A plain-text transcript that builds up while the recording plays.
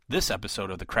This episode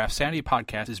of the CraftSanity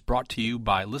podcast is brought to you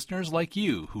by listeners like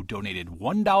you who donated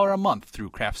 $1 a month through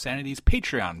CraftSanity's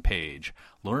Patreon page.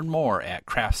 Learn more at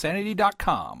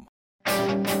craftsanity.com.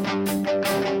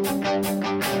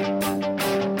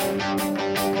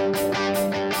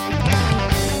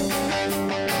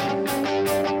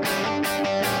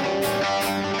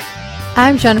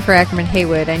 I'm Jennifer Ackerman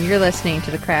Haywood, and you're listening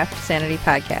to the CraftSanity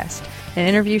podcast, an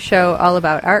interview show all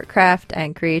about art, craft,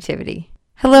 and creativity.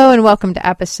 Hello and welcome to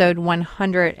episode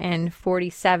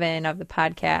 147 of the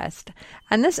podcast.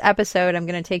 On this episode, I'm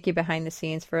going to take you behind the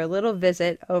scenes for a little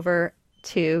visit over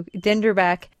to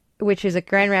Dinderbeck, which is a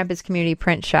Grand Rapids community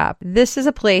print shop. This is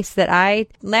a place that I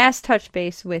last touched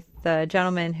base with the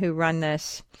gentlemen who run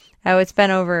this. Oh, it's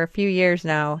been over a few years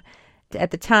now.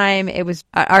 At the time, it was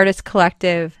an artist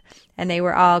collective, and they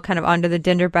were all kind of under the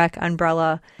Dinderbeck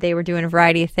umbrella. They were doing a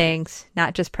variety of things,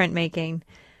 not just printmaking.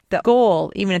 The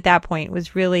goal, even at that point,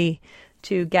 was really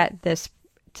to get this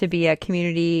to be a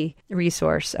community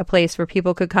resource, a place where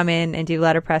people could come in and do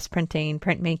letterpress printing,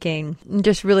 printmaking, and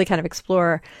just really kind of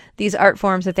explore these art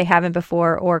forms that they haven't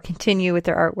before or continue with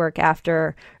their artwork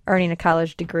after earning a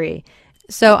college degree.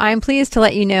 So I'm pleased to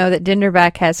let you know that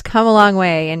Dinderbeck has come a long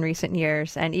way in recent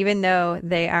years, and even though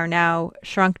they are now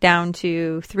shrunk down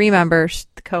to 3 members,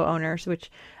 the co-owners,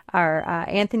 which are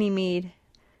Anthony Mead,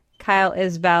 Kyle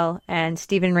Isbell, and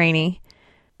Stephen Rainey.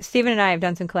 Stephen and I have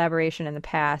done some collaboration in the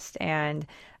past, and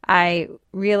I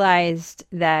realized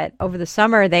that over the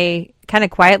summer they kind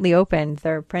of quietly opened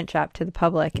their print shop to the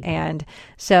public, and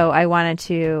so I wanted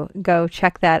to go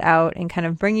check that out and kind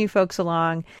of bring you folks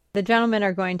along. The gentlemen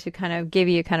are going to kind of give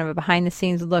you kind of a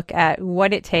behind-the-scenes look at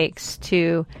what it takes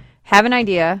to have an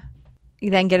idea,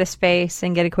 then get a space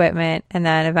and get equipment, and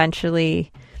then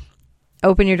eventually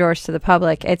open your doors to the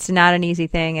public. It's not an easy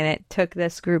thing, and it took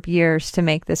this group years to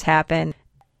make this happen.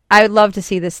 I would love to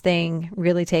see this thing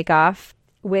really take off.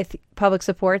 With public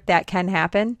support, that can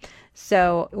happen.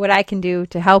 So what I can do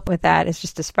to help with that is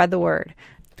just to spread the word.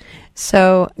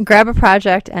 So grab a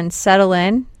project and settle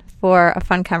in for a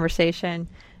fun conversation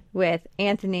with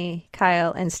Anthony,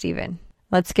 Kyle, and Stephen.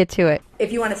 Let's get to it.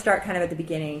 If you want to start kind of at the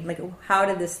beginning, like how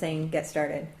did this thing get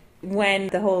started? When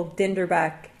the whole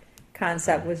Dinderbeck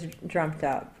concept was dreamt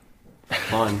up.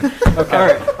 Fun. Okay. All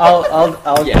right.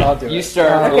 I'll do it. You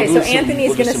start. Okay, so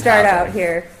Anthony's going to start out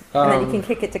here, and then you can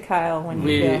kick it to Kyle when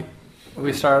you feel.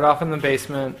 We started off in the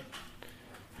basement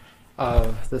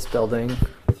of this building.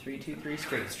 323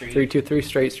 Straight Street. 323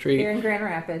 Straight Street. Here in Grand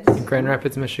Rapids. Grand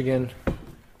Rapids, Michigan.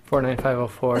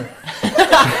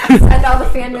 49504. Spend all the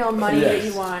fan mail money that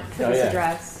you want to this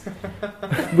address.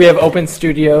 We have open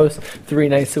studios 3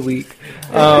 nights a week.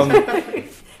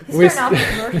 He's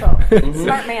starting off with a commercial.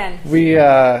 Smart man.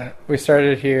 We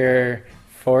started here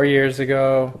 4 years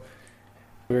ago.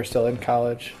 We were still in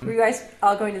college. Were you guys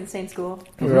all going to the same school?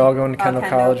 We were all going to Kendall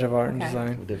Kendall. College of Art and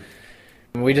Design.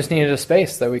 We just needed a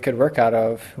space that we could work out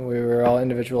of. We were all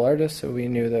individual artists, so we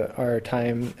knew that our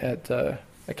time at the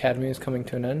academy was coming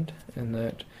to an end and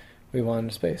that we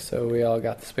wanted a space. So we all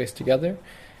got the space together.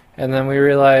 And then we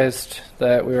realized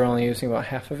that we were only using about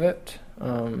half of it.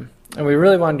 And we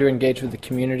really wanted to engage with the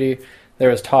community. There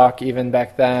was talk even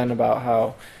back then about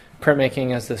how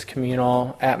printmaking is this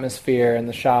communal atmosphere and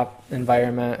the shop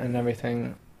environment and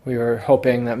everything. We were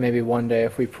hoping that maybe one day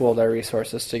if we pooled our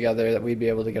resources together that we'd be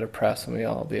able to get a press and we'd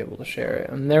all be able to share it.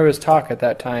 And there was talk at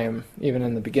that time, even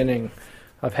in the beginning,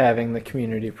 of having the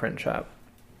community print shop.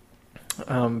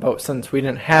 But since we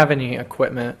didn't have any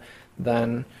equipment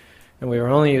then, and we were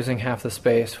only using half the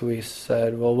space, we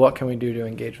said, well, what can we do to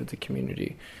engage with the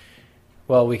community?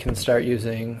 Well, we can start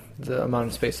using the amount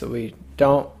of space that we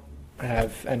don't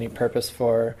have any purpose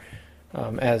for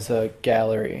as a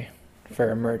gallery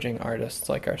for emerging artists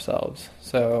like ourselves.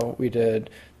 So we did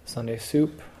Sunday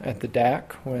Soup at the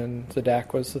DAC when the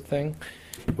DAC was the thing.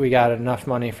 We got enough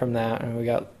money from that, and we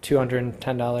got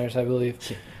 $210, I believe.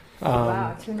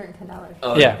 Wow,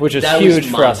 $210. Yeah, which is huge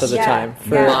for us at the time.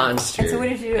 Monster. And so what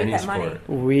did you do with that money?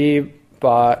 We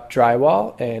bought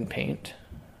drywall and paint.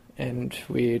 And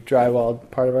we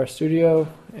drywalled part of our studio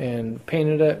and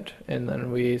painted it. And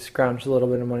then we scrounged a little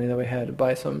bit of money that we had to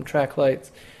buy some track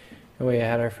lights. And we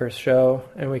had our first show.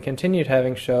 And we continued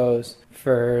having shows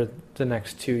for the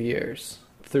next 2 years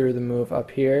through the move up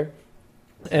here.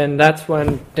 And that's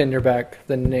when Dinderbeck,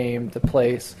 the name, the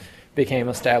place, became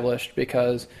established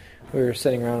because we were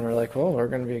sitting around and we're like, well, we're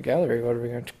going to be a gallery. What are we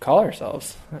going to call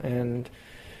ourselves? And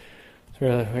we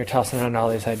were tossing around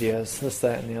all these ideas, this,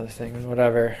 that, and the other thing, and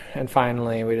whatever. And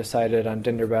finally, we decided on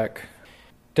Dinderbeck.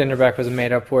 Dinderbeck was a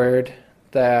made-up word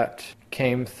that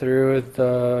came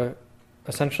through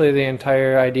essentially the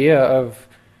entire idea of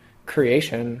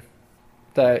creation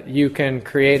that you can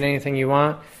create anything you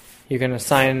want. You can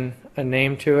assign a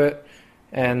name to it,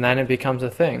 and then it becomes a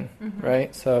thing,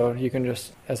 right? So you can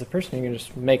just, as a person, you can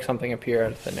just make something appear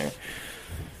out of thin air,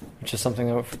 which is something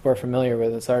that we're familiar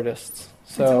with as artists.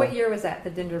 So what year was that, the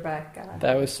Dinderbeck?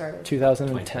 That was started?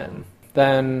 2010.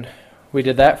 Then we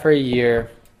did that for a year.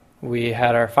 We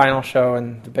had our final show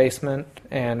in the basement,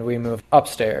 and we moved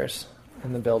upstairs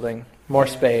in the building, more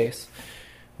space.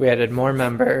 We added more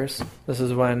members. This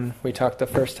is when we talked the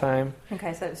first time.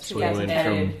 Okay, so it was So we went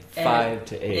 2010. from 5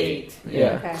 to 8, Yeah.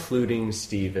 Okay. including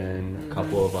Steven, a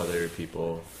couple of other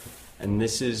people. And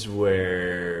this is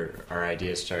where our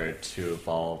ideas started to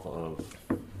evolve of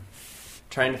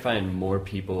trying to find more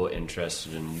people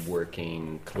interested in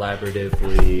working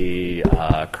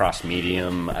collaboratively.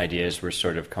 Cross-medium ideas were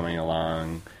sort of coming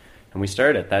along. And we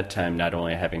started at that time not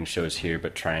only having shows here,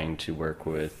 but trying to work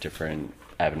with different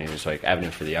avenues, like Avenue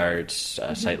for the Arts,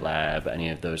 Site Lab, any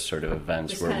of those sort of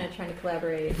events. Just kind of trying to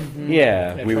collaborate.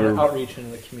 Yeah, And we trying were to outreach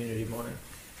into the community more.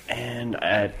 And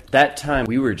at that time,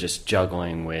 we were just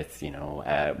juggling with,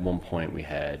 at one point we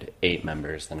had 8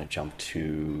 members, then it jumped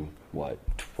to,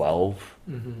 12?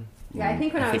 Yeah, I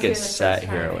think when I was it here the sat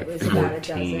first here time, at it was like about a 14.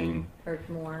 dozen or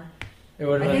more. It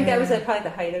would I have think been, that was probably the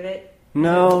height of it.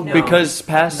 No, No. because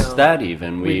past No. that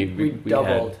even, we we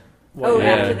doubled. Oh, Yeah.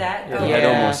 after that? Yeah. Oh, We had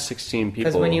Yeah. almost 16 people.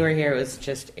 Because when you were here, it was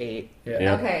just 8.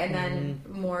 Yeah. Okay, and then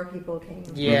more people came.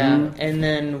 Yeah, Mhm. and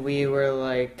then we were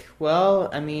like, well,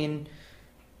 I mean,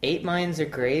 8 minds are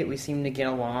great. We seem to get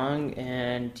along,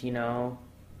 and,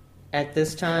 at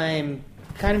this time,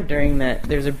 kind of during that,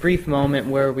 there's a brief moment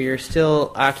where we were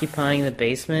still occupying the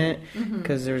basement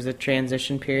because there was a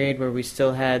transition period where we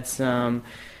still had some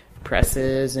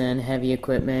presses and heavy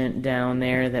equipment down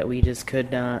there that we just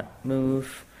could not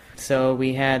move. So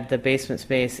we had the basement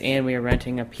space and we were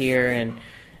renting up here, and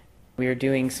we were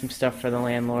doing some stuff for the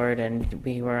landlord, and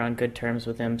we were on good terms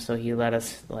with him, so he let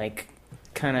us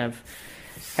kind of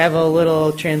have a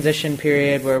little transition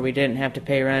period where we didn't have to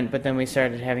pay rent, but then we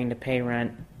started having to pay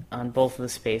rent on both of the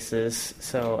spaces.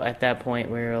 So at that point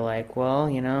we were like, well,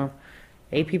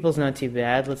 8 people's not too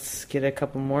bad, let's get a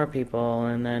couple more people.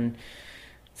 And then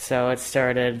so it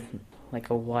started like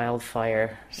a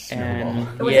wildfire.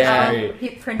 And Was yeah, it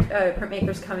all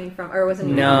printmakers coming from, or was it?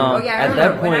 No. Oh yeah, I At remember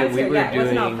that when I point, was we here, were yeah, it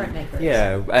wasn't all doing. printmakers.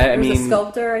 Yeah, There I was mean, a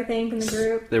sculptor, I think, in the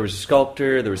group. there was a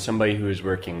sculptor, there was somebody who was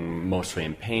working mostly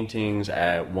in paintings.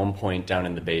 At one point down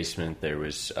in the basement, there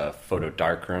was a photo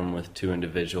darkroom with 2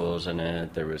 individuals in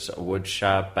it. There was a wood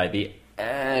shop by the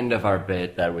end of our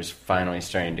bit that was finally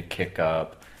starting to kick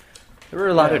up. There were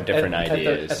a lot of different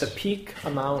ideas. At the peak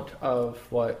amount of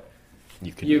what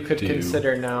you could do.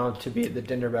 consider now to be the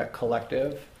Dinderbeck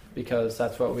Collective, because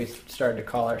that's what we started to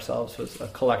call ourselves, was a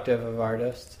collective of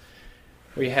artists.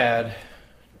 We had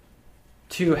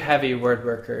 2 heavy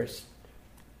woodworkers,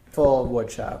 full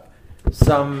wood shop,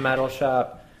 some metal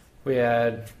shop. We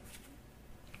had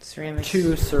ceramics.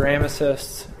 2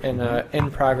 ceramicists in an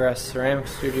in-progress ceramic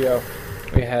studio.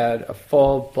 We had a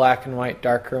full black and white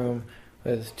darkroom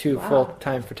with 2 Wow.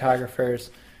 full-time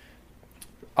photographers.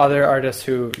 Other artists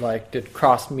who did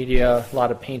cross-media, a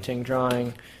lot of painting,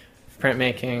 drawing,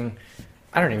 printmaking.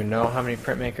 I don't even know how many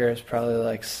printmakers,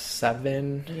 probably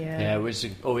 7. Yeah, it was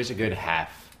always a good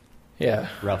half, Yeah.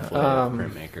 roughly, of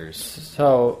printmakers.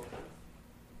 So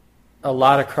a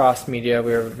lot of cross-media.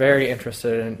 We were very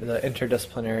interested in the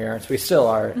interdisciplinary arts. We still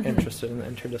are interested in the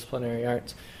interdisciplinary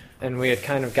arts. And we had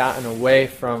kind of gotten away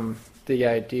from the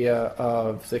idea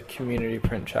of the community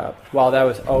print shop. While that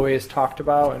was always talked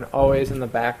about and always in the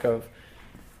back of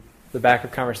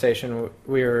conversation,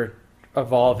 we were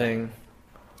evolving.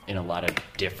 In a lot of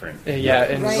different... Yeah,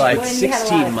 in Right. like Well, and you had a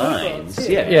 16 lot of people, minds.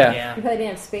 too. Yeah. yeah. You probably didn't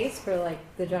have space for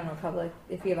the general public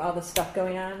if you have all this stuff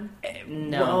going on.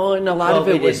 No. Well, and a lot of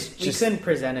it was we just... couldn't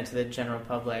present it to the general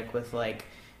public with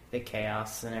the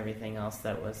chaos and everything else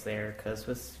that was there,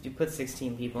 because you put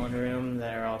 16 people in a room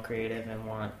that are all creative and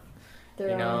want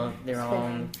their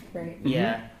own Right.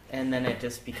 yeah, and then it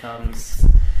just becomes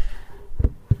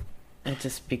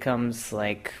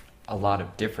like a lot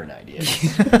of different ideas.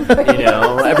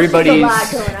 Everybody's... There's a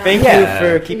lot going on. thank Yeah. you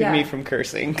for keeping Yeah. me from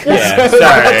cursing. Yeah,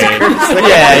 sorry.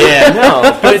 yeah,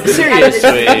 no, but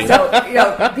seriously.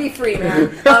 So, be free,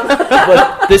 man.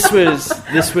 But this was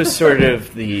sort of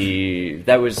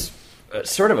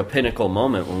sort of a pinnacle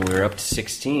moment when we were up to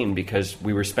 16, because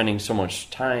we were spending so much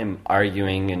time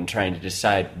arguing and trying to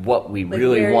decide what we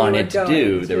really where you wanted were to going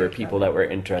do. to. There were people that were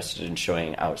interested in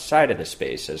showing outside of the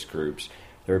space as groups.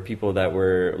 There were people that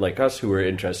were like us who were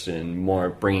interested in more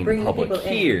bringing the public people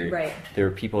here. in, right. There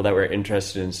were people that were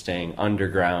interested in staying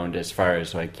underground as far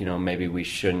as like, maybe we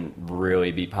shouldn't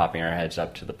really be popping our heads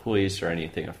up to the police or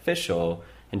anything official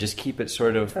and just keep it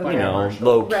sort of,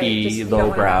 low key,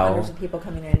 low brow. Hundreds of people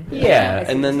coming in. Yeah,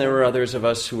 and then there were others of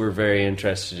us who were very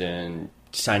interested in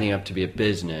signing up to be a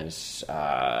business,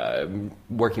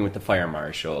 working with the fire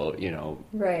marshal,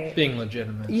 Right. Being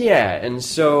legitimate. Yeah, and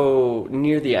so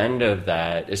near the end of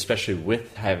that, especially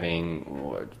with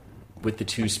the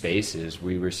two spaces,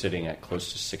 we were sitting at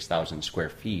close to 6,000 square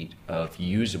feet of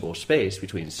usable space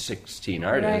between 16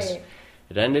 artists. Right.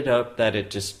 It ended up that it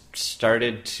just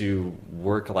started to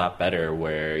work a lot better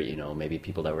where, maybe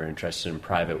people that were interested in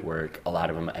private work, a lot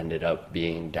of them ended up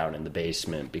being down in the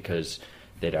basement because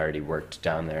they'd already worked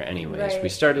down there anyways. Right. We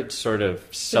started sort of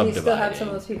So you subdividing. still have some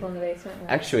of those people in the basement? Right?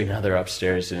 Actually, now they're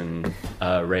upstairs in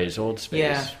Ray's old space.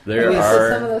 Yeah. There So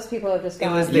are... some of those people have just It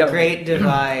gone. was the Yep. great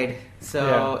divide.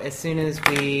 So Yeah. as soon as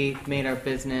we made our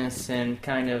business and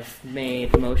kind of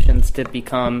made motions to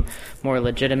become more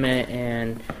legitimate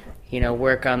and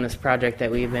work on this project that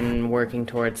we've been working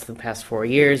towards the past 4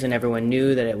 years, and everyone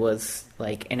knew that it was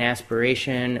like an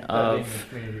aspiration of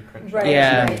Right,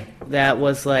 yeah, right. that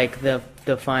was like the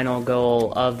final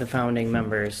goal of the founding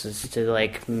members is to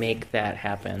like make that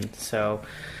happen. So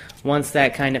once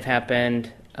that kind of happened,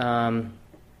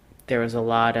 there was a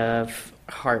lot of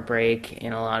heartbreak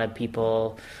and a lot of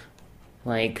people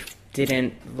like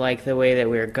didn't like the way that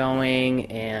we were going,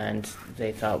 and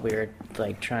they thought we were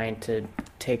like trying to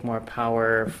take more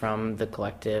power from the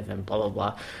collective and blah blah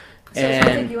blah. So it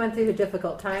sounds like you went through a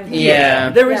difficult time. Yeah.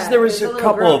 There was it a little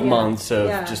couple rough, of months of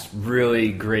yeah. just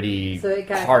really gritty, So it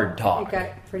got, hard talk. It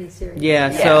got pretty serious. Yeah,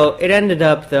 so it ended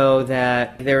up, though,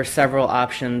 that there were several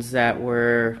options that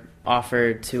were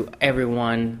offered to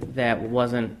everyone that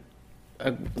wasn't,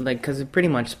 because it pretty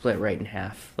much split right in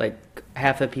half. Like,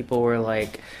 half the people were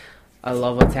like, I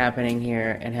love what's happening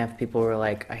here, and half the people were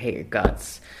like, I hate your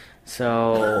guts.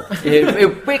 So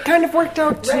it kind of worked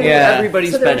out to Right. Yeah.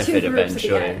 everybody's So there were two benefit groups at the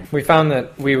eventually. end. We found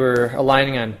that we were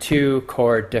aligning on two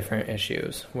core different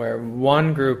issues, where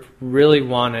one group really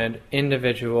wanted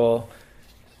individual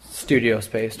studio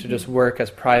space to just work as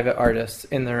private artists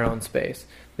in their own space.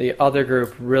 The other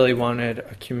group really wanted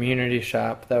a community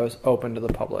shop that was open to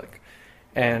the public.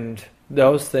 And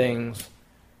those things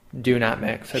do not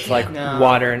mix. It's like No.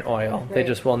 water and oil. They Right.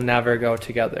 just will never go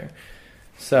together.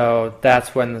 So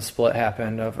that's when the split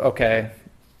happened of, okay,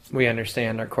 we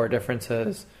understand our core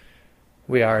differences.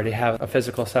 We already have a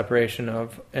physical separation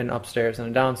of an upstairs and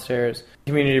a downstairs.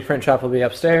 Community print shop will be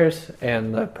upstairs,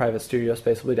 and the private studio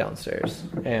space will be downstairs.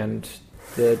 And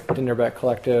the Dinderbeck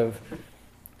collective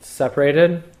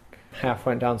separated. Half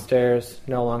went downstairs,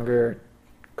 no longer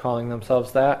calling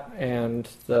themselves that. And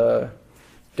the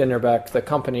Dinderbeck, the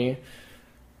company,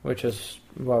 which is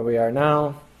what we are now,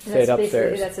 And stayed that's basically-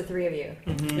 upstairs. That's the three of you.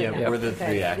 Yeah, Yep. we're the Okay.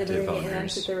 three The active three- And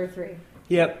owners. that's there were three.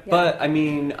 Yep, Yeah. but I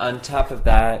mean, on top of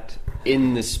that,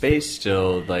 in the space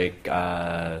still, like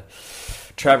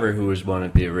Trevor, who was one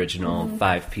of the original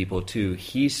 5 people too,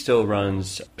 he still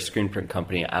runs a screen print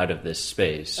company out of this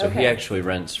space. So he Okay. actually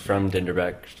rents from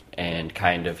Dinderbeck, and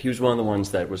he was one of the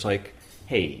ones that was like,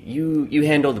 hey, you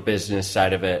handle the business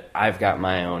side of it. I've got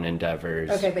my own endeavors.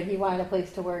 Okay, but he wanted a place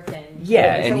to work in.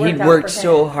 Yeah, So it and he worked out worked for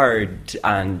so him. hard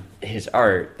on his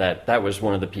art that was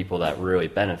one of the people that really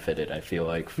benefited, I feel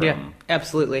like, from... yeah,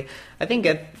 absolutely. I think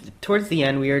towards the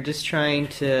end, we were just trying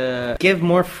to give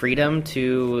more freedom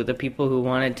to the people who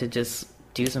wanted to just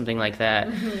do something like that.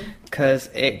 Because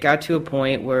it got to a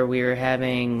point where we were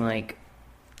having, like,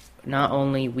 not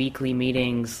only weekly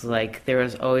meetings, like there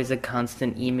was always a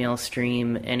constant email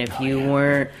stream, and if you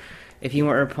weren't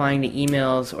replying to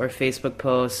emails or Facebook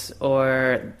posts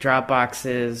or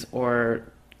Dropboxes or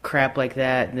crap like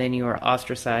that, then you were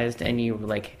ostracized and you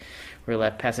were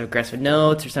left passive aggressive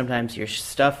notes, or sometimes your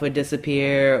stuff would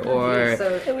disappear, or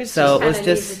So it was kinda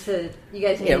just needed to, you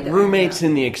guys Yeah, needed to roommates open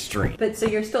in the extreme. up. But so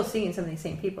you're still seeing some of these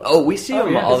same people. Oh, we see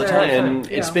them yeah, all the because they're time, all and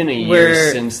fun, it's yeah. been a year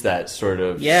We're- since that sort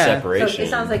of Yeah. So it So separation. it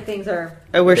sounds like things are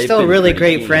we're They've still been really pretty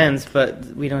great keen. friends, but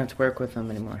we don't have to work with them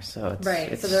anymore. So it's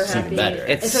right. It's So they're even happy. better.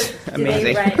 And so It's do amazing.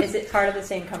 They rent? Is it part of the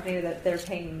same company that they're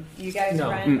paying you guys No.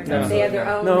 rent? Or No. They have their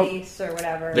own No. lease or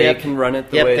whatever. They Yep. can run it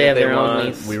the Yep, way they that have they their own want.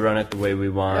 lease. We run it the way we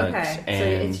want. Okay, so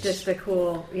and it's just a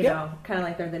cool, you Yep. know, kind of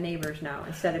like they're the neighbors now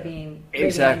instead of being living in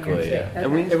Exactly, your state. yeah. Okay.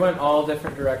 And we- It went all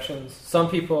different directions. Some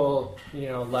people,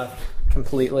 left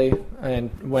completely and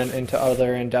went into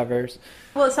other endeavors.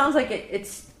 Well, it sounds like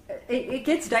it's it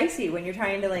gets dicey when you're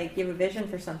trying to like give a vision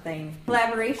for something.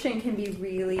 Collaboration can be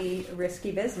really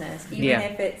risky business, even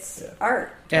if it's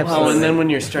art. Absolutely. Well, and then when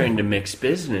you're starting to mix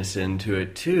business into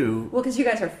it too. Well, because you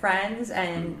guys are friends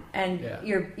and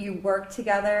you work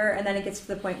together, and then it gets to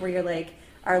the point where you're like,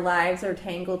 our lives are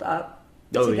tangled up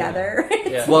together.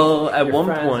 Yeah. Well, at Your one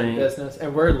friends point, and business,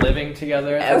 and we're living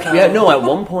together. At the time. at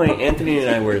one point, Anthony and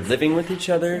I were living with each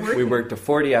other. We worked a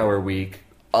 40-hour week,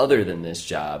 other than this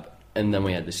job. And then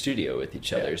we had the studio with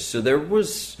each other. So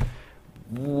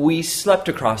we slept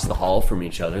across the hall from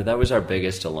each other. That was our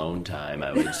biggest alone time,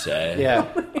 I would say. Yeah.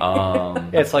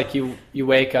 It's like you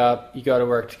wake up, you go to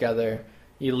work together,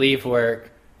 you leave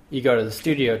work, you go to the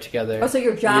studio together. Oh, so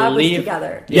your job was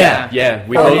together. Yeah.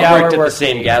 We both worked at the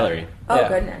same gallery. Oh,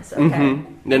 goodness. Okay.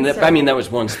 Mm-hmm. And that was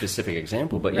one specific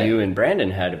example, but you and Brandon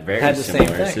had a very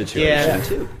similar situation,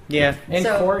 too. Yeah. And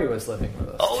Corey was living with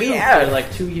us. Oh, too, yeah. for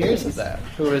like 2 years of that.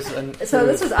 So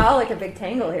this was all like a big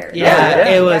tangle here. Yeah,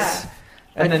 it was. Yeah.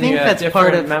 And I then think you have that's different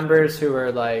part of members who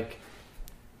are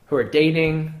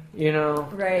dating,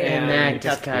 Right. And that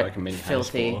just got like a mini high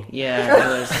filthy. school. Yeah,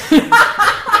 it was.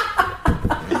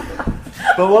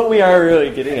 But what we are really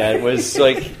getting at was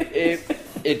like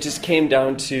it just came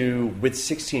down to, with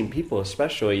 16 people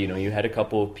especially, you had a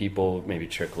couple of people maybe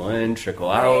trickle in, trickle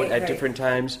out at different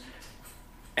times,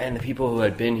 and the people who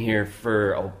had been here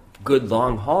for a good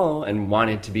long haul and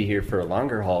wanted to be here for a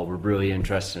longer haul were really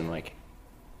interested in like,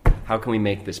 how can we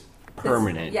make this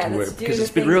permanent? Because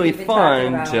it's been really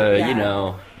fun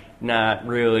to not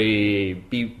really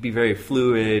be very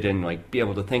fluid and like be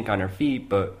able to think on our feet,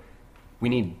 but we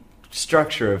need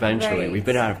structure eventually. Right. We've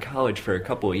been out of college for a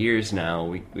couple of years now.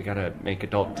 We got to make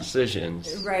adult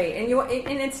decisions. Right,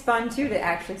 and it's fun too to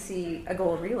actually see a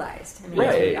goal realized. I mean,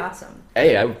 that's really awesome.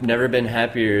 Hey, I've never been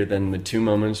happier than the 2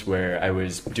 moments where I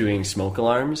was doing smoke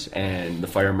alarms and the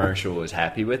fire marshal was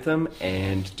happy with them,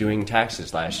 and doing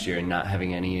taxes last year and not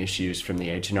having any issues from the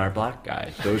H&R Block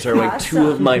guy. Those are like awesome. 2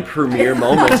 of my premier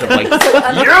moments of like,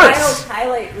 yes!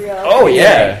 Highlight reel. Oh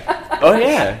yeah. Oh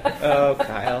yeah. Oh,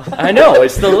 Kyle. I know,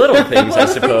 it's the little things, I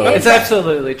suppose. It's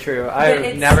absolutely true.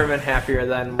 I've never been happier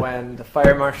than when the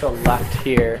fire marshal left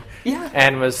here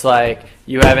and was like,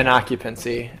 you have an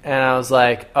occupancy. And I was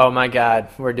like, oh my God,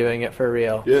 we're doing it for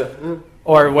real. Yeah.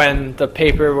 Or when the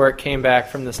paperwork came back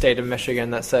from the state of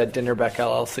Michigan that said Dinderbeck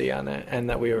LLC on it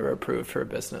and that we were approved for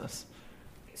business.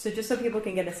 So just so people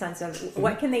can get a sense of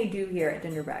what can they do here at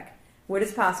Dinderbeck? What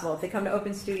is possible? If they come to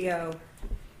Open Studio,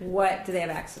 what do they have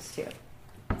access to?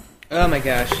 Oh my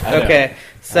gosh. Okay.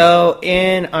 So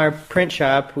in our print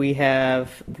shop, we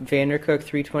have Vandercook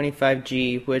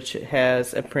 325G, which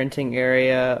has a printing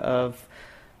area of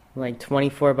like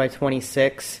 24 by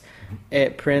 26.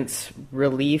 It prints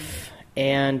relief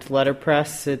and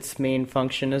letterpress. Its main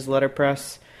function is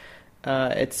letterpress.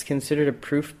 It's considered a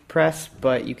proof press,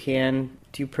 but you can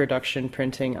do production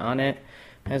printing on it.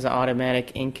 It has an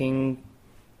automatic inking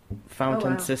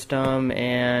fountain system,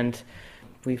 and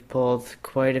we've pulled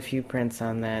quite a few prints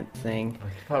on that thing.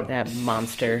 That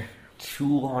monster.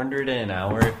 200 an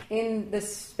hour. In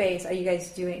this space, are you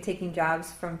guys taking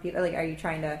jobs from people? Like, are you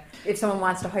trying to, if someone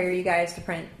wants to hire you guys to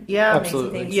print? Yeah,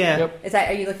 absolutely. Yeah. Yep.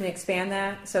 Are you looking to expand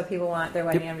that so people want their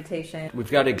wedding invitation?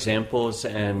 We've got examples,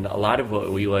 and a lot of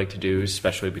what we like to do,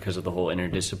 especially because of the whole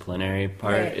interdisciplinary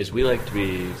part, is we like to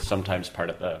be sometimes part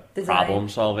of the problem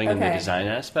solving and the design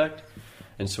aspect.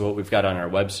 And so what we've got on our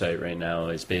website right now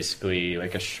is basically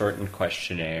like a shortened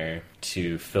questionnaire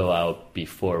to fill out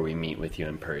before we meet with you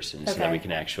in person, so that we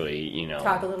can actually,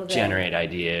 talk a little bit, generate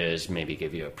ideas, maybe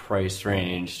give you a price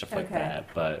range, stuff like that.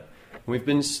 But we've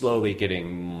been slowly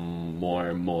getting more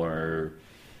and more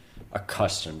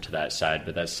accustomed to that side,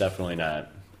 but that's definitely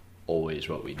not always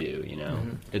what we do,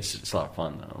 It's a lot of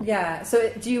fun, though. Yeah.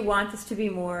 So do you want this to be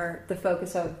more the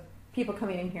focus of people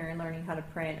coming in here and learning how to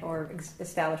print, or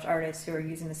established artists who are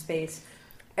using the space,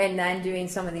 and then doing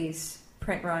some of these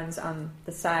print runs on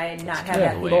the side, not have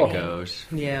that way it goes.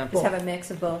 Yeah. Just have a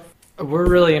mix of both. We're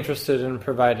really interested in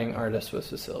providing artists with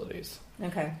facilities.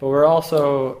 Okay. But we're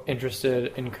also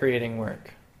interested in creating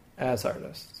work as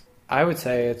artists. I would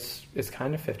say it's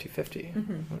kind of 50-50.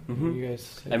 Mm-hmm. You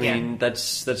guys, I mean,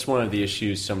 that's one of the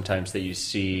issues sometimes that you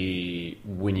see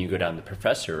when you go down the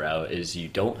professor route, is you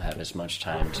don't have as much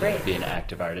time to be an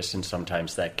active artist, and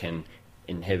sometimes that can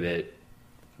inhibit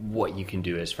what you can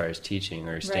do as far as teaching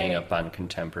or staying up on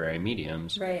contemporary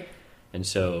mediums. Right. And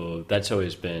so that's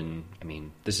always been,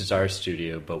 this is our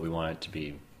studio, but we want it to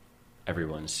be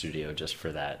everyone's studio just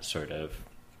for that sort of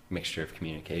mixture of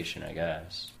communication, I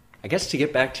guess. I guess to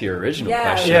get back to your original Yeah,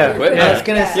 question, yeah. equipment. I was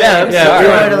gonna say, Yeah, I'm yeah, sorry.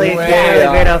 we were Totally way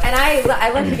right off. And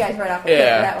I let you guys right off with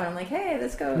Yeah. that one. I'm like, hey,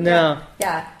 let's go. No.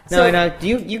 Yeah. No.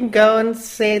 You can go and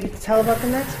tell about the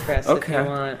next press if Okay. you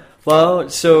want. Well,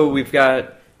 so we've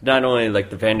got not only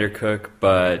like the Vandercook,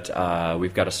 but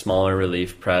we've got a smaller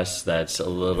relief press that's a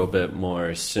little bit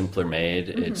more simpler made.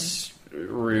 It's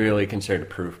really considered a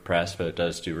proof press, but it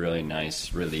does do really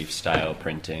nice relief style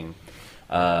printing.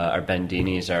 Our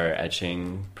Bendini's our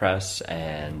etching press,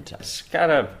 and it's got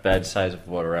a bed size of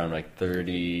around like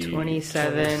 30...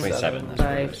 27 that's what it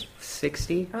by is.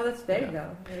 60. Oh, that's big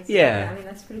though. Yeah. I mean,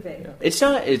 that's pretty big. It's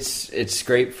not. It's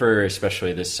great for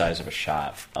especially this size of a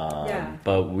shop. Yeah.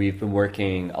 But we've been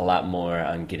working a lot more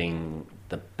on getting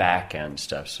the back end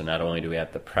stuff. So not only do we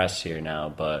have the press here now,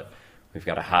 but we've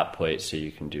got a hot plate so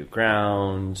you can do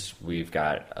grounds. We've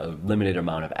got a limited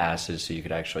amount of acids so you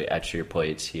could actually etch your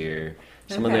plates here.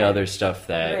 Some of the Okay. other stuff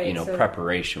that, Right, so-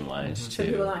 preparation wise So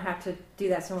too. people don't have to do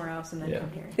that somewhere else and then Yeah.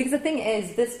 come here. Because the thing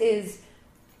is, this is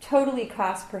totally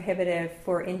cost prohibitive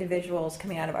for individuals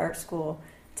coming out of art school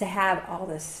to have all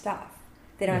this stuff.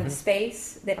 They don't have the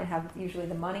space. They don't have usually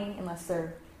the money unless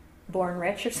they're born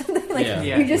rich or something. Like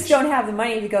Yeah. you just don't have the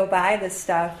money to go buy this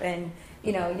stuff, and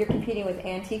you're competing with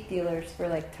antique dealers for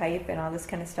like type and all this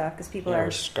kind of stuff because people Or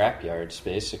are. scrap yards,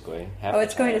 basically. half Oh, the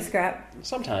it's going to time. scrap.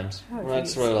 Sometimes. Oh, Well,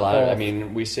 that's geez. what a lot of, I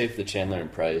mean, we saved the Chandler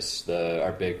and Price.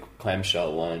 Our big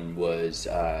clamshell one was,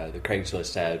 the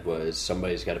Craigslist ad was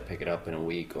somebody's got to pick it up in a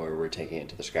week or we're taking it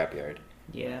to the scrapyard.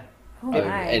 Yeah. Oh my!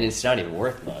 And it's not even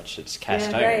worth much. It's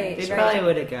cast Yeah, iron. right. They So- probably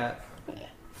would have got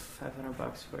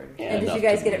 $500 for it. Yeah, And did enough you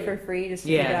guys to get it move for free? Just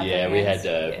to Yeah. keep it off Yeah, their we had hands?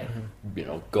 to,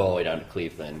 Yeah. go all the way down to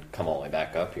Cleveland, come all the way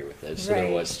back up here with it. So there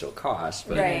Right. was still cost,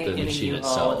 but Right. the In a machine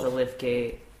U-Haul itself. with a lift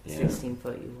gate, Yeah.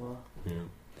 16-foot U-Haul. Yeah.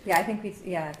 Yeah, I think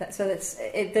so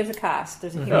there's a cost.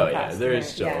 There's a huge Oh, cost. yeah, there is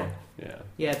to still. it. Yeah.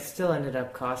 Yeah, it still ended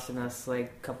up costing us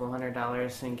like a couple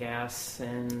 $100 in gas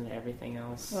and everything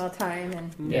else. Well, time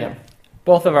and Yeah.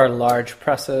 Both of our large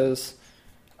presses,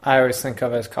 I always think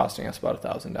of as costing us about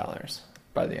 $1,000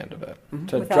 by the end of it.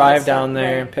 To With all drive the down stuff,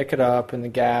 there right. and pick it up and the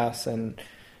gas and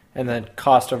the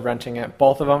cost of renting it.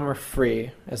 Both of them were free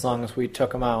as long as we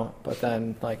took them out. But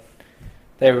then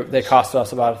they cost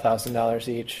us about $1,000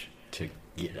 each. To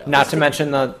get up. Not to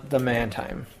mention the man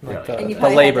time, like Right. and you the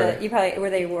probably labor. were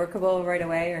they workable right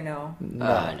away or no?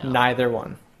 No. Neither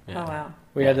one. Yeah. Oh wow.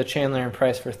 We had the Chandler and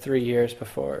Price for 3 years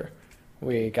before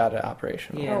we got it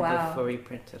operational. Yeah, Oh, wow. before we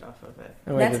printed off of it.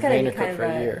 And we That's did gotta be Vandercook kind of for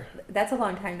a year. That's a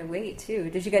long time to wait too.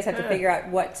 Did you guys have to figure out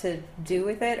what to do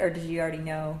with it, or did you already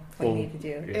know what you need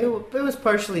to do? It was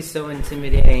partially so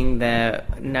intimidating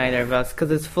that neither of us, because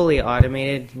it's fully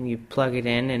automated, and you plug it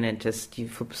in and you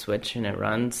flip a switch and it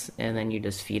runs, and then you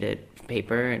just feed it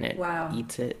paper and it Wow.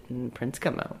 eats it and prints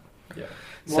come out. Yeah.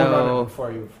 So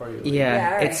before you yeah, Yeah,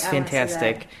 all right, it's I wanna see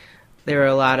fantastic. that. There were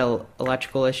a lot of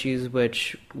electrical issues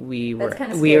which we That's were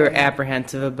kinda we were scary.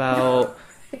 apprehensive about,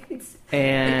 It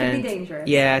and could be dangerous.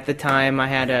 yeah, at the time I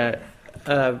had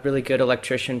a really good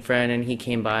electrician friend, and he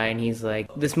came by and he's like,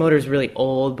 "This motor's really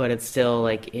old, but it's still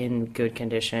like in good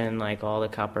condition. Like all the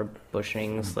copper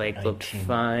bushings looked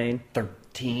fine."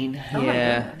 13. Oh my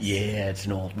Yeah. goodness. Yeah, it's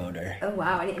an old motor. Oh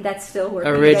wow, and that's still working.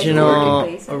 You guys Original work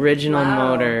in places? original Wow.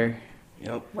 motor.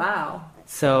 Yep. Wow.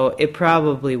 So it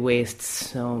probably wastes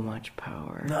so much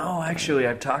power. No, actually,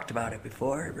 I've talked about it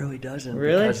before. It really doesn't.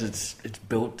 Really? Because it's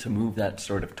built to move that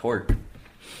sort of torque.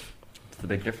 It's the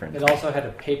big difference. It also had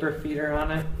a paper feeder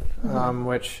on it,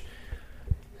 which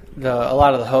a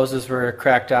lot of the hoses were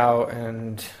cracked out,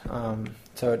 and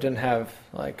so it didn't have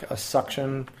like a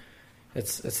suction.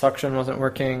 Its suction wasn't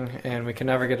working, and we could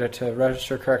never get it to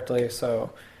register correctly.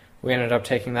 So we ended up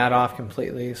taking that off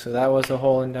completely. So that was a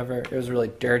whole endeavor. It was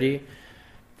really dirty.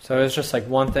 So it was just like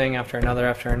one thing after another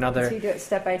after another. So you do it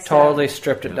step by step. Totally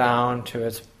stripped it down to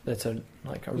its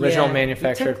original Yeah,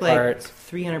 manufactured you took, like, parts.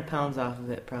 300 pounds off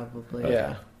of it, probably.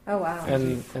 Yeah. Oh wow.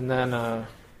 And then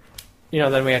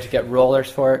then we had to get rollers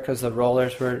for it because the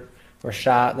rollers were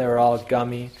shot. They were all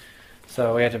gummy,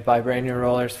 so we had to buy brand new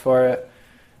rollers for it.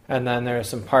 And then there were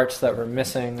some parts that were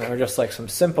missing, or just like some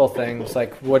simple things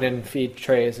like wooden feed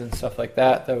trays and stuff like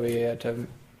that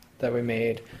we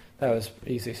made. That was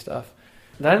easy stuff.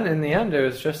 Then in the end, it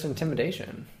was just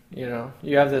intimidation. You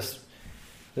have this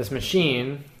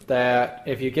machine that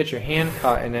if you get your hand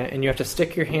caught in it and you have to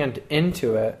stick your hand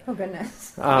into it Oh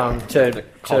goodness. to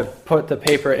put the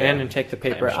paper in and take the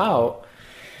paper out,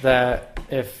 that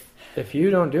if you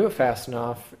don't do it fast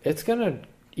enough, it's gonna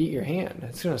eat your hand.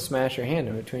 It's gonna smash your hand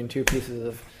in between two pieces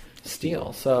of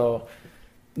steel. So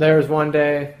there was one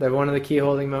day that one of the key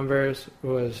holding members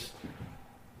was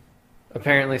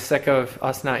apparently sick of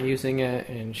us not using it,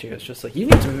 and she was just like, "You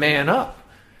need to man up.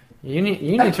 You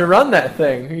need to run that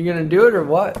thing. Are you going to do it or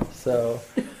what?"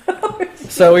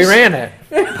 So we ran it.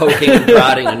 Poking and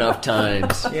prodding enough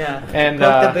times. Yeah. And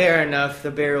poke the bear enough,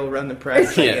 the bear will run the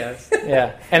press, I guess.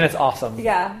 Yeah, and it's awesome.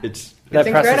 Yeah. That press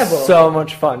incredible. is so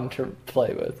much fun to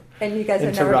play with. And you guys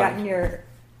have never gotten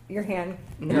your hand.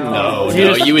 No,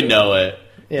 you would know it.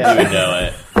 Yeah. You would know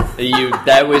it.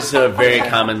 That was a very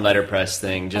common letterpress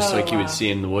thing, just like you would see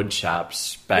in the wood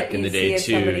shops back in the day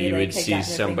too. You would see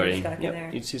somebody.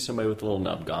 You'd see somebody with a little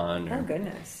nub gone. Oh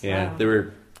goodness! Yeah, wow. They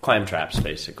were climb traps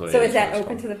basically. So is that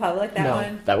open to the public? That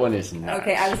one? That one is not.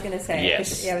 Okay, I was gonna say.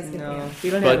 Yes. Yeah, I was gonna. We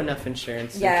don't have enough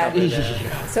insurance. Yeah. To cover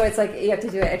that. So it's like you have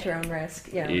to do it at your own risk.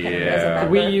 Kind of as a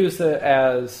member. We use it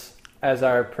as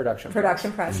our production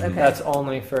press. Okay. That's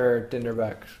only for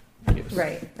Dinderbeck use.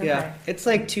 Right. Okay. Yeah, it's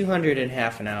like 200 in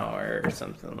half an hour or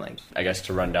something like. I guess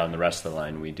to run down the rest of the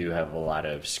line, we do have a lot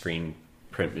of screen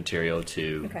print material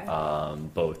too. Okay.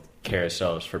 Both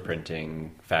carousels for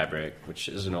printing fabric, which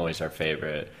isn't always our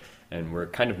favorite, and we're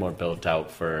kind of more built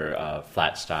out for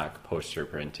flat stock poster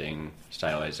printing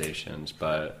stylizations.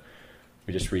 But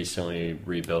we just recently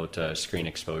rebuilt a screen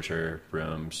exposure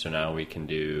room, so now we can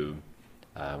do.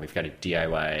 We've got a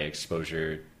DIY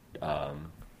exposure.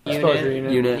 Exposure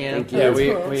unit. Yeah. Thank you. Yeah, That's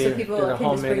we cool. we So people did a can just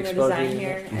homemade bring their exposure design unit.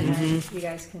 here, and then you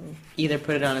guys can. Either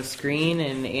put it on a screen,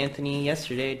 and Anthony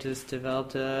yesterday just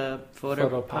developed a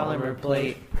photopolymer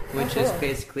plate, which is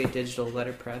basically a digital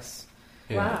letterpress.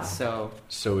 Yeah. Wow.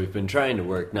 So we've been trying to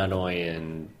work not only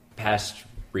in past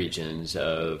regions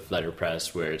of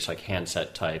letterpress where it's like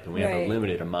handset type, and we have a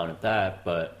limited amount of that,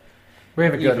 but We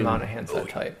have a good amount of handset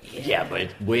type. Yeah, but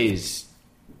it weighs.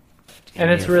 And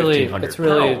it's really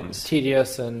 1,500 pounds.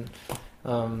 tedious, and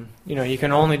you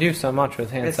can only do so much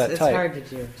with handset it's type. hard to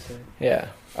do. So. Yeah,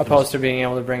 opposed to being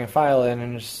able to bring a file in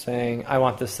and just saying, I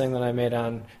want this thing that I made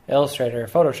on Illustrator or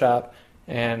Photoshop,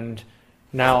 and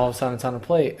now all of a sudden it's on a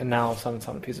plate, and now all of a sudden it's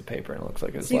on a piece of paper, and it looks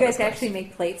like it's So you guys letterpress. actually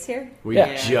make plates here? We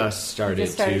just started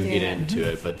to doing get that. into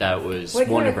it, but that was What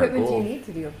one kind of of our equipment do you goals. need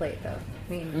to do a plate, though?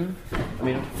 I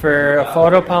mean, For a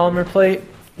photopolymer plate,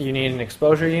 you need an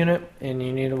exposure unit, and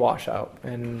you need a washout,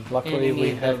 and luckily And you we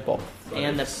need have the- both.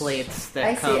 And the plates that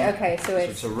I come. see. Okay, so so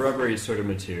it's it's a rubbery sort of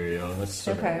material. That's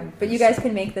sort of- okay. But you guys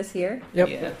can make this here. Yep,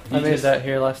 Yeah. I made that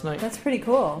here last night. That's pretty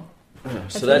cool. so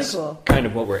really that's cool. kind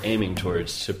of what we're aiming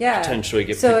towards to Yeah. potentially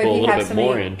get So if people a you little have bit more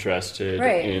somebody- interested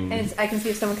Right, in. and I can see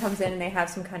if someone comes in and they have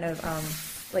some kind of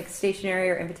like stationery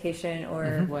or invitation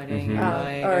or Wedding, Mhm.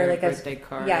 invite, or or like a birthday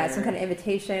card. yeah, some kind of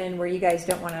invitation where you guys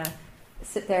don't want to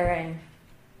sit there and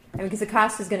because the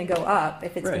cost is going to go up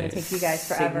if it's going Right. to take you guys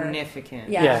forever. Significant.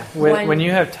 Yeah. When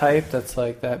you have type that's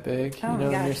like that big, Oh, and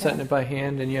you're gotcha. setting it by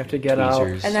hand, and you have to get out.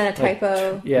 Tweezers. And then a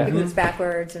typo yeah. because it's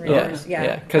backwards and Yeah, reverse.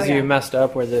 Yeah, because Oh, you messed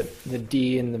up where the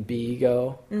D and the B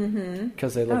go. Mm-hmm.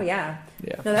 Because they look. Oh yeah.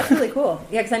 Yeah. No, that's really cool.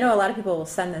 Yeah, because I know a lot of people will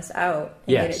send this out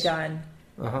and get Yes. it done.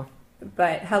 Uh huh.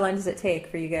 But how long does it take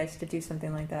for you guys to do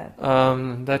something like that?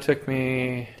 That took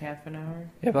me Half an hour.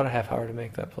 about a half hour to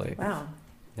make that plate. Wow,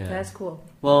 Yeah. that's cool.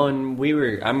 Well, and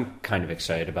I'm kind of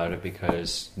excited about it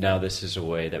because now this is a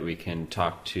way that we can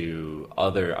talk to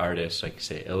other artists, like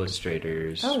say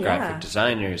illustrators, Oh, yeah. graphic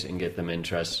designers, and get them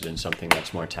interested in something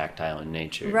that's more tactile in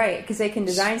nature. Right, because they can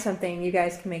design something, you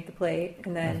guys can make the plate,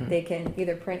 and then Mm-hmm. they can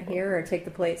either print here or take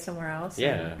the plate somewhere else.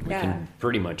 Yeah, we can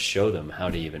pretty much show them how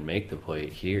to even make the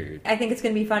plate here. I think it's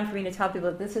going to be fun for me to tell people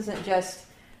that this isn't just,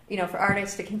 for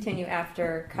artists to continue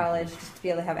after college, just to be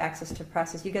able to have access to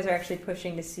process. You guys are actually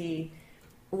pushing to see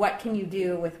what can you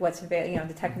do with what's available,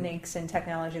 the techniques and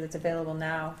technology that's available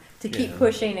now to keep Yeah.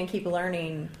 pushing and keep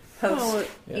learning post,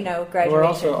 Yeah. graduation. We're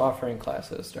also offering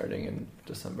classes starting in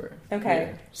December. Okay.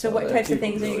 here. So what if types of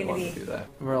people things are you really gonna want be- do that.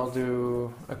 We'll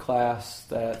do a class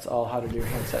that's all how to do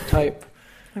handset type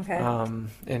Okay.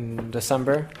 in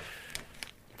December.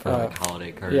 For like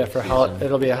holiday card Yeah, for season.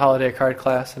 it'll be a holiday card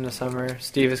class in the summer.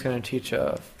 Steve is going to teach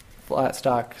a flat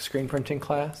stock screen printing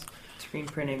class. Screen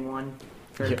printing one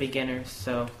for Yeah. beginners,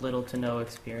 so little to no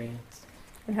experience.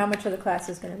 And how much are the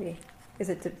classes going to be? Is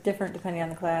it different depending on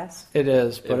the class? It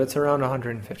is, but It- it's around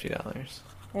 $150.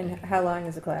 And how long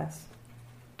is the class?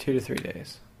 2 to 3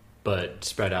 days. But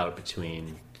spread out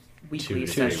between Weekly 2 to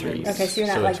 3 sessions. weeks. Okay, so you're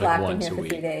not So like it's like locked in once here a for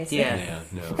week. 3 days. Yeah. Yeah,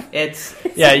 no. It's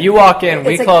Yeah, you walk in,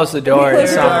 we It's like- close the door. we close and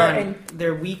the some- door. and-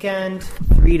 they're weekend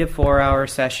 3 to 4 hour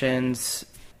sessions,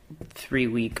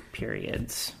 3-week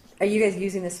periods. Are you guys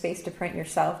using the space to print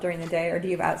yourself during the day, or do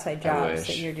you have outside jobs wish.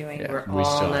 that you're doing Yeah. We're We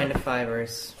all still 9 have- to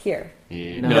 5ers. here?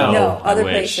 Yeah, No. No, I other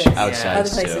wish. places. Outside Other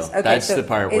places. still. Okay, That's so the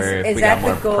part is- where is if we that got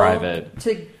more the goal private.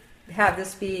 to have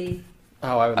this be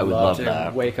Oh, I would I would love love to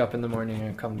that. wake up in the morning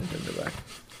and come to Dinderbeck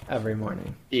every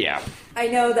morning. Yeah. I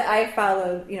know that I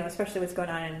follow, especially what's going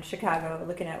on in Chicago,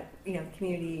 looking at,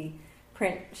 community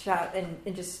print shop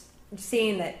and just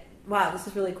seeing that, wow, this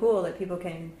is really cool that people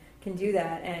can do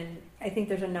that. And I think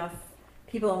there's enough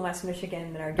people in West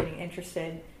Michigan that are getting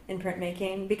interested in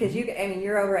printmaking because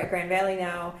you're over at Grand Valley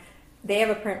now. They have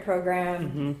a print program.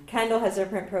 Mm-hmm. Kendall has their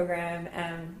print program,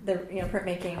 the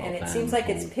printmaking, and it seems like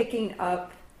it's picking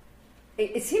up.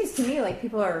 It seems to me like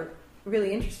people are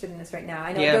really interested in this right now.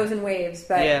 I know it goes in waves,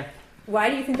 but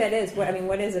why do you think that is?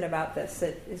 What is it about this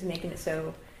that is making it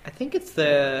so? I think it's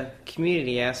the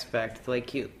community aspect.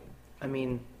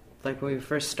 When we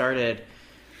first started,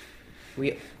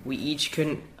 we each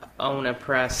couldn't own a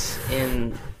press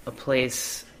in a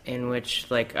place in which,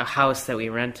 like, a house that we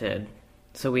rented.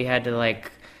 So we had to,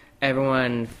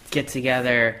 everyone get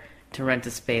together to rent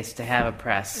a space to have a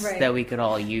press that we could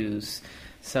all use.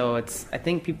 So I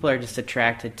think people are just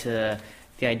attracted to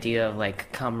the idea of,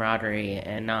 camaraderie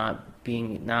and not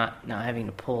having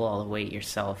to pull all the weight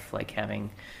yourself, having,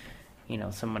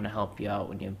 someone to help you out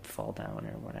when you fall down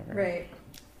or whatever. Right.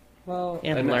 Well,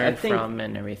 and learn from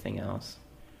and everything else.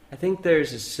 I think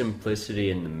there's a simplicity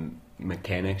in the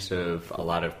mechanics of a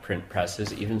lot of print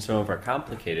presses, even some of our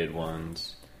complicated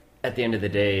ones. At the end of the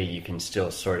day, you can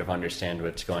still sort of understand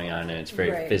what's going on, and it's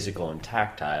very physical and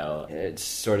tactile. It's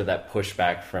sort of that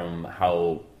pushback from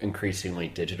how increasingly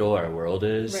digital our world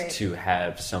is to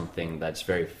have something that's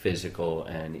very physical,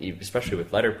 and especially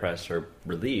with letterpress or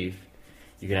relief,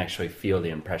 you can actually feel the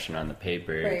impression on the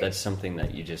paper. Right. That's something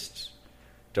that you just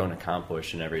don't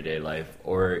accomplish in everyday life,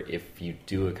 or if you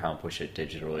do accomplish it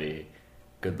digitally,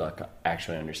 good luck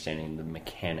actually understanding the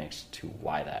mechanics to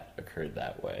why that occurred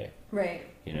that way. Right.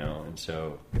 And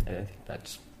so I think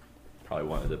that's probably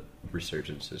one of the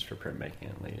resurgences for printmaking,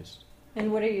 at least.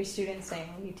 And what are your students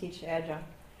saying when you teach adjunct?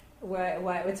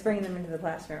 What's bringing them into the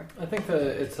classroom? I think that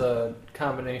it's a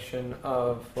combination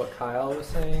of what Kyle was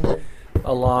saying,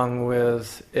 along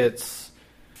with its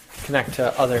connect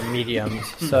to other mediums.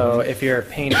 So if you're a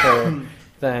painter,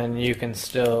 then you can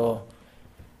still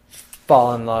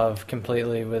fall in love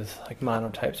completely with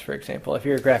monotypes, for example. If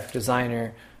you're a graphic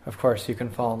designer, of course you can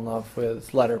fall in love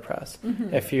with letterpress.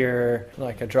 Mm-hmm. If you're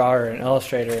a drawer or an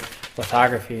illustrator,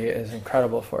 lithography is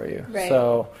incredible for you. Right.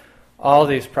 So all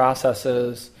these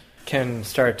processes can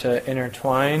start to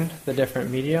intertwine the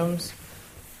different mediums,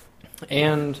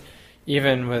 and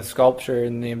even with sculpture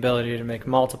and the ability to make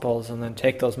multiples and then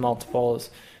take those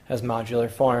multiples as modular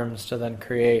forms to then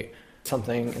create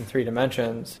something in 3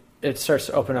 dimensions, it starts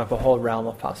to open up a whole realm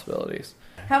of possibilities.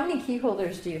 How many key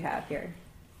holders do you have here?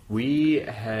 We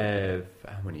have,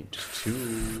 how many? 2?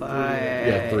 5.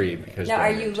 Yeah, 3. Because now, are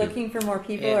you looking for more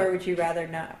people, or would you rather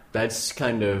not? That's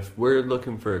we're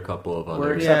looking for a couple of others.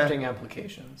 We're accepting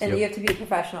applications. And you have to be a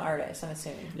professional artist, I'm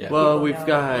assuming. Yeah. Well, we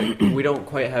don't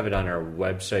quite have it on our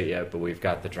website yet, but we've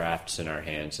got the drafts in our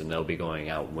hands, and they'll be going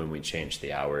out when we change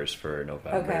the hours for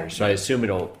November. Okay. So I assume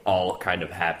it'll all kind of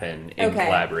happen in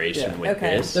collaboration with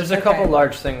this. There's a couple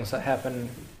large things that happen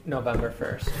November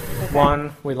 1st. Okay.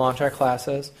 One, we launch our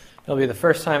classes. It'll be the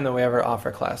first time that we ever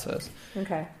offer classes.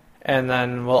 Okay. And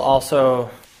then we'll also,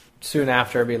 soon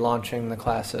after, be launching the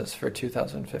classes for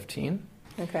 2015.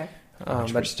 Okay.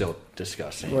 Which we're still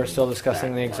discussing. We're still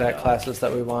discussing the exact classes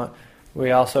that we want.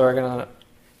 We also are going to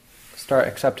start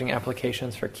accepting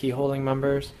applications for keyholding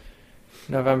members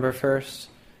November 1st.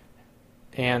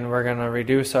 And we're going to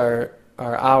reduce our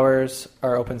hours,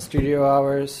 our open studio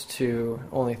hours, to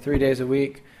only 3 days a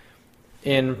week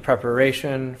in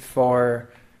preparation for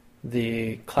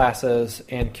the classes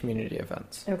and community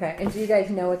events. Okay. And do you guys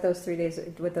know what those 3 days,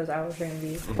 what those hours are going to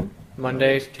be?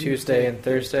 Monday, Tuesday, and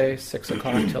Thursday, 6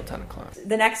 o'clock till 10 o'clock.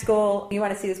 The next goal, you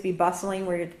want to see this be bustling,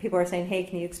 where people are saying, hey,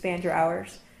 can you expand your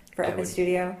hours for open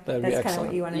studio? That'd be That's kind of excellent.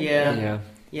 what you want to Yeah. do.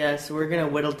 Yeah, so we're going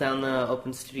to whittle down the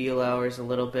open studio hours a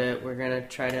little bit. We're going to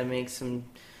try to make some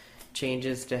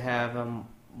changes to have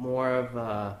more of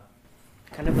a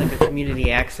kind of like a community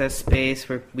access space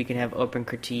where we can have open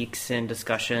critiques and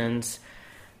discussions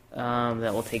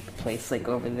that will take place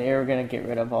over there. We're going to get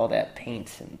rid of all that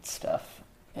paint and stuff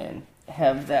and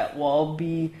have that wall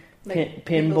be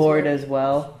pinboard as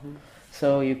well. Mm-hmm.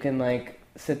 So you can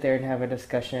sit there and have a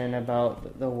discussion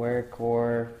about the work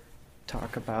or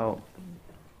talk about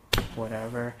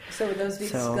whatever. So would those be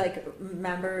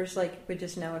members would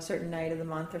just know a certain night of the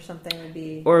month or something would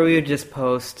be, or we would just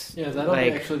post. Yeah, that'll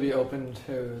actually be open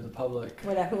to the public.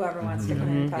 Whoever wants to come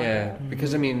in and talk about.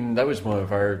 Because that was one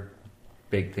of our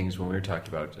big things when we were talking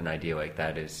about an idea like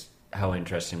that, is how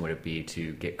interesting would it be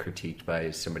to get critiqued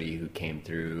by somebody who came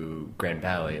through Grand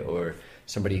Valley or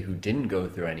somebody who didn't go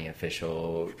through any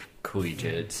official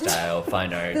collegiate style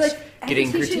fine arts,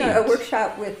 getting critiqued. A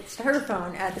workshop with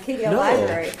styrofoam at the KDL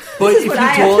library. But if you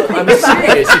told, I'm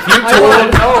serious. If you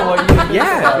told,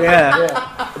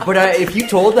 yeah. But if you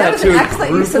told that to a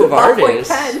group of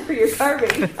artists, for your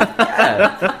carving,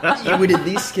 you would at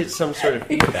least get some sort of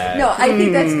feedback. No, I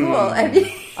think that's cool. I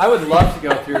mean, I would love to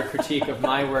go through a critique of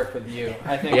my work with you.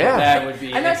 I think that would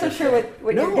be. I'm not so sure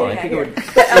what you're doing. I think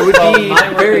it would be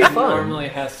my very work fun. Normally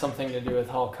has something to do with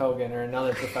Hulk Hogan or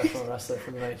another professional wrestler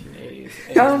from the 1980s.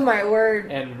 Oh my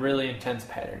word! And really intense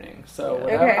patterning. So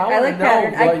okay, I like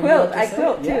pattern. I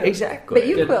quilt too. Yeah, exactly. But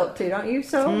you quilt too, don't you?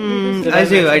 So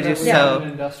I do sew. An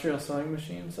industrial sewing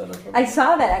machine set up. I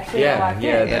saw that actually. Yeah,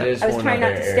 that is. I was trying not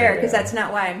to stare because that's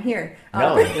not why I'm here.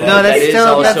 No, that's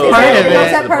part of it.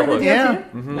 Is that part of the deal too?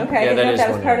 Mm-hmm. Okay, yeah, I thought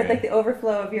that was part of like the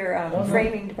overflow of your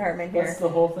framing department here. That's the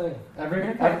whole thing.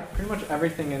 Pretty much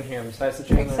everything in here, besides the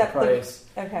Chandler Price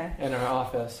in our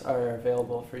office, are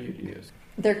available for you to use.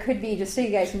 There could be, just so you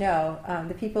guys know,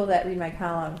 the people that read my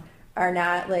column are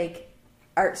not like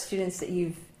art students that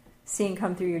you've seen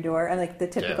come through your door, and like the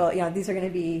typical, these are going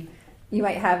to be. You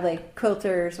might have like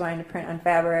quilters wanting to print on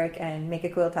fabric and make a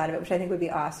quilt out of it, which I think would be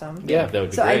awesome. Yeah, that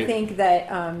would be great. I think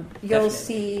that you'll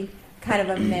see kind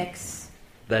of a mix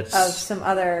of some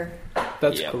other.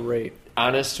 That's great.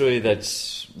 Honestly,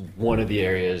 that's one of the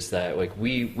areas that like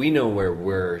we know where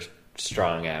we're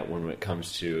strong at when it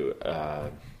comes to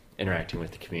interacting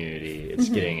with the community. It's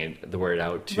getting the word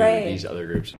out to these other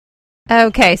groups.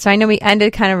 Okay, so I know we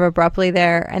ended kind of abruptly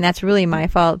there, and that's really my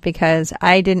fault because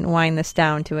I didn't wind this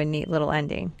down to a neat little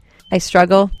ending. I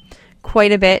struggle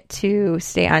quite a bit to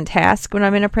stay on task when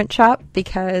I'm in a print shop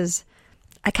because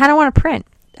I kind of want to print.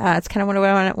 It's kind of what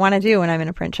I want to do when I'm in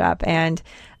a print shop, and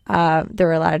there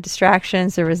were a lot of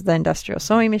distractions. There was the industrial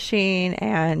sewing machine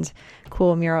and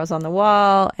cool murals on the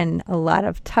wall and a lot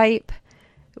of type.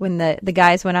 When the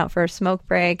guys went out for a smoke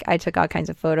break, I took all kinds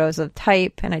of photos of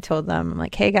type, and I told them, I'm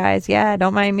like, hey guys,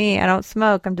 don't mind me. I don't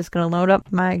smoke. I'm just going to load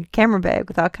up my camera bag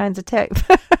with all kinds of type.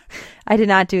 I did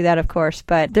not do that, of course,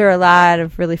 but there are a lot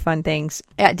of really fun things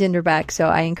at Dinderbeck, so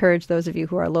I encourage those of you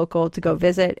who are local to go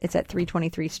visit. It's at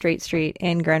 323 Straight Street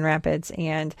in Grand Rapids,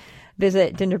 and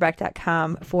visit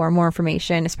dinderbeck.com for more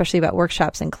information, especially about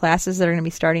workshops and classes that are going to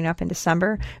be starting up in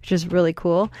December, which is really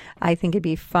cool. I think it'd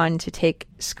be fun to take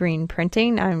screen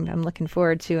printing. I'm looking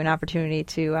forward to an opportunity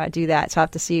to do that. So I'll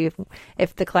have to see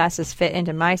if the classes fit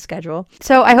into my schedule.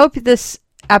 So I hope this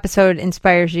episode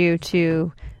inspires you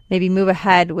to maybe move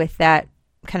ahead with that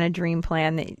kind of dream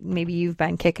plan that maybe you've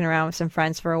been kicking around with some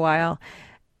friends for a while.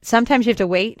 Sometimes you have to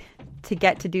wait to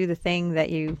get to do the thing that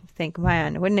you think,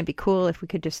 man, wouldn't it be cool if we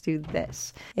could just do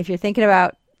this? If you're thinking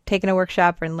about taking a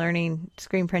workshop and learning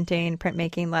screen printing,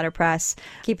 printmaking, letterpress,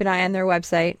 keep an eye on their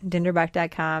website,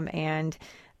 dinderbeck.com, and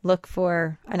look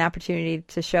for an opportunity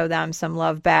to show them some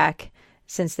love back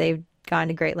since they've gone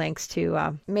to great lengths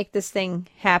to make this thing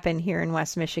happen here in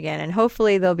West Michigan. And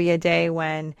hopefully there'll be a day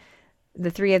when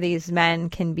the three of these men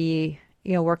can be,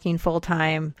 working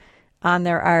full-time on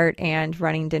their art and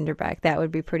running Dinderbeck. That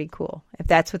would be pretty cool. If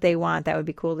that's what they want, that would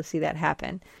be cool to see that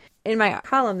happen. In my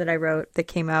column that I wrote that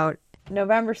came out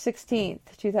November 16th,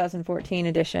 2014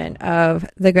 edition of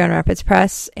the Grand Rapids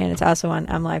Press, and it's also on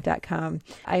mlive.com,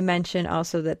 I mentioned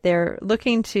also that they're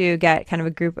looking to get kind of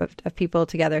a group of people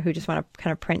together who just want to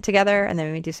kind of print together, and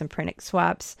then maybe do some print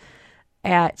swaps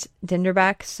at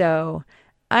Dinderbeck. So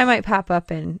I might pop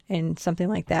up in something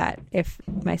like that if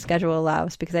my schedule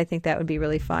allows, because I think that would be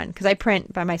really fun. Because I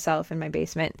print by myself in my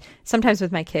basement, sometimes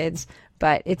with my kids,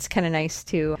 but it's kind of nice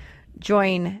to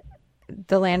join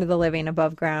the land of the living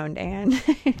above ground and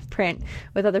print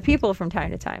with other people from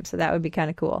time to time. So that would be kind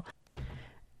of cool.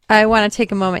 I want to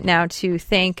take a moment now to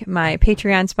thank my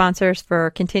Patreon sponsors for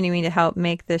continuing to help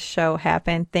make this show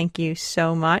happen. Thank you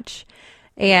so much.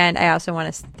 And I also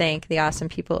want to thank the awesome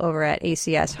people over at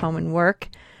ACS Home and Work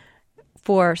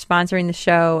for sponsoring the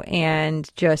show and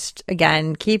just,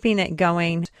 again, keeping it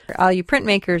going. All you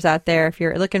printmakers out there, if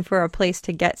you're looking for a place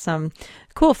to get some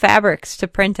cool fabrics to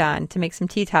print on, to make some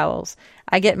tea towels,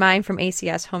 I get mine from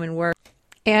ACS Home and Work.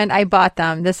 And I bought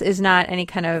them. This is not any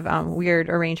kind of weird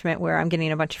arrangement where I'm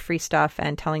getting a bunch of free stuff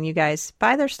and telling you guys,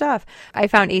 buy their stuff. I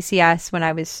found ACS when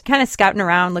I was kind of scouting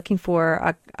around looking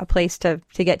for a place to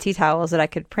get tea towels that I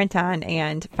could print on,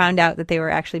 and found out that they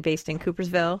were actually based in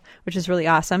Coopersville, which is really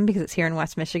awesome because it's here in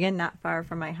West Michigan, not far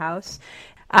from my house.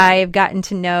 I've gotten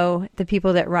to know the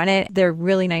people that run it. They're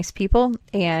really nice people,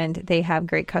 and they have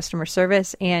great customer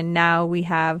service. And now we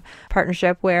have a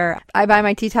partnership where I buy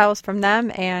my tea towels from them,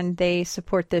 and they support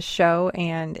support this show,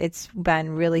 and it's been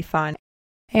really fun.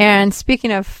 And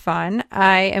speaking of fun,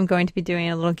 I am going to be doing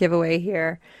a little giveaway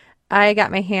here. I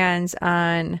got my hands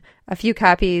on a few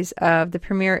copies of the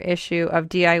premiere issue of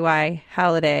DIY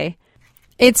Holiday.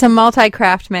 It's a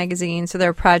multi-craft magazine, so there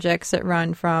are projects that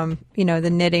run from, the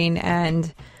knitting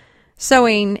and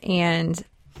sewing and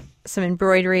some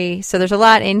embroidery. So there's a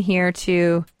lot in here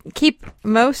to keep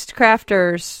most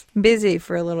crafters busy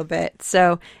for a little bit.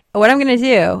 So what I'm going to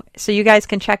do, so you guys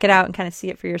can check it out and kind of see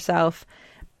it for yourself,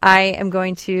 I am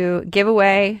going to give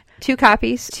away 2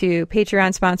 copies to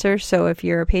Patreon sponsors. So if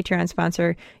you're a Patreon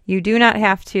sponsor, you do not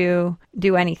have to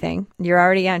do anything. You're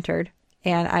already entered.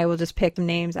 And I will just pick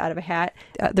names out of a hat.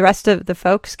 The rest of the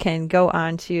folks can go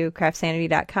on to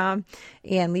CraftSanity.com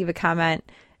and leave a comment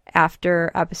after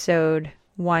episode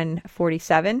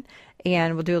 147,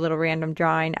 and we'll do a little random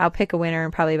drawing. I'll pick a winner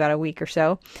in probably about a week or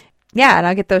so. Yeah, and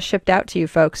I'll get those shipped out to you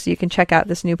folks so you can check out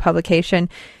this new publication.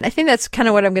 I think that's kind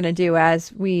of what I'm going to do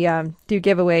as we do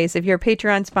giveaways. If you're a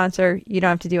Patreon sponsor, you don't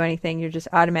have to do anything. You're just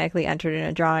automatically entered in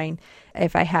a drawing.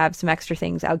 If I have some extra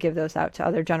things, I'll give those out to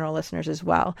other general listeners as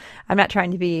well. I'm not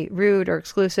trying to be rude or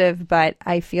exclusive, but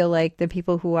I feel like the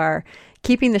people who are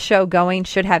keeping the show going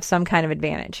should have some kind of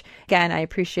advantage. Again, I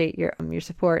appreciate your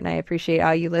support, and I appreciate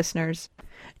all you listeners.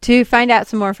 To find out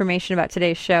some more information about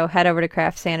today's show, head over to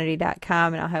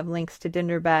CraftSanity.com, and I'll have links to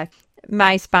Dinderbeck,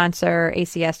 my sponsor,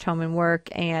 ACS Home and Work,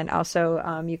 and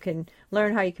also you can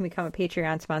learn how you can become a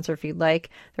Patreon sponsor if you'd like.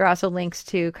 There are also links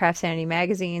to CraftSanity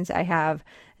magazines. I have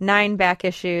 9 back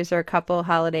issues or a couple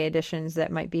holiday editions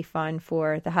that might be fun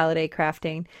for the holiday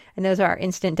crafting, and those are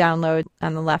instant download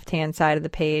on the left-hand side of the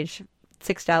page.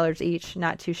 $6 each,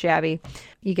 not too shabby.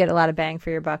 You get a lot of bang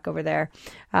for your buck over there.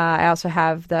 I also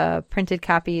have the printed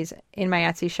copies in my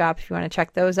Etsy shop if you want to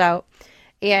check those out.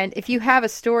 And if you have a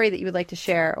story that you would like to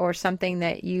share or something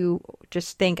that you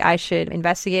just think I should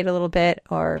investigate a little bit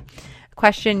or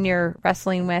question you're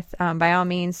wrestling with, by all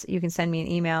means, you can send me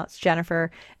an email. It's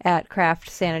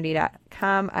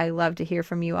jennifer@craftsanity.com. I love to hear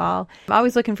from you all. I'm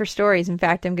always looking for stories. In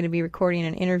fact, I'm going to be recording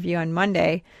an interview on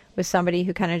Monday with somebody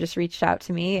who kind of just reached out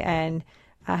to me and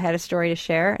had a story to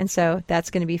share. And so that's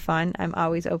going to be fun. I'm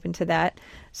always open to that.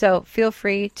 So feel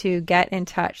free to get in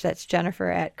touch. That's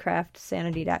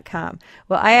jennifer@craftsanity.com.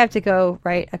 Well, I have to go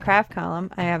write a craft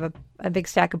column. I have a big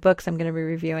stack of books I'm going to be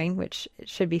reviewing, which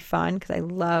should be fun because I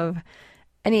love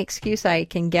any excuse I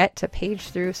can get to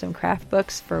page through some craft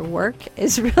books for work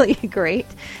is really great.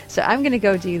 So I'm going to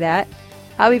go do that.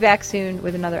 I'll be back soon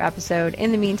with another episode.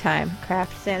 In the meantime,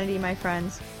 Craft Sanity, my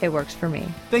friends, it works for me.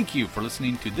 Thank you for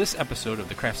listening to this episode of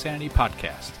the CraftSanity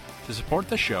podcast. To support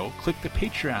the show, click the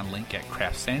Patreon link at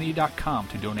CraftSanity.com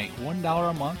to donate $1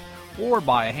 a month or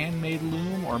buy a handmade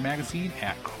loom or magazine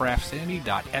at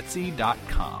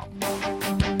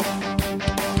CraftSanity.etsy.com.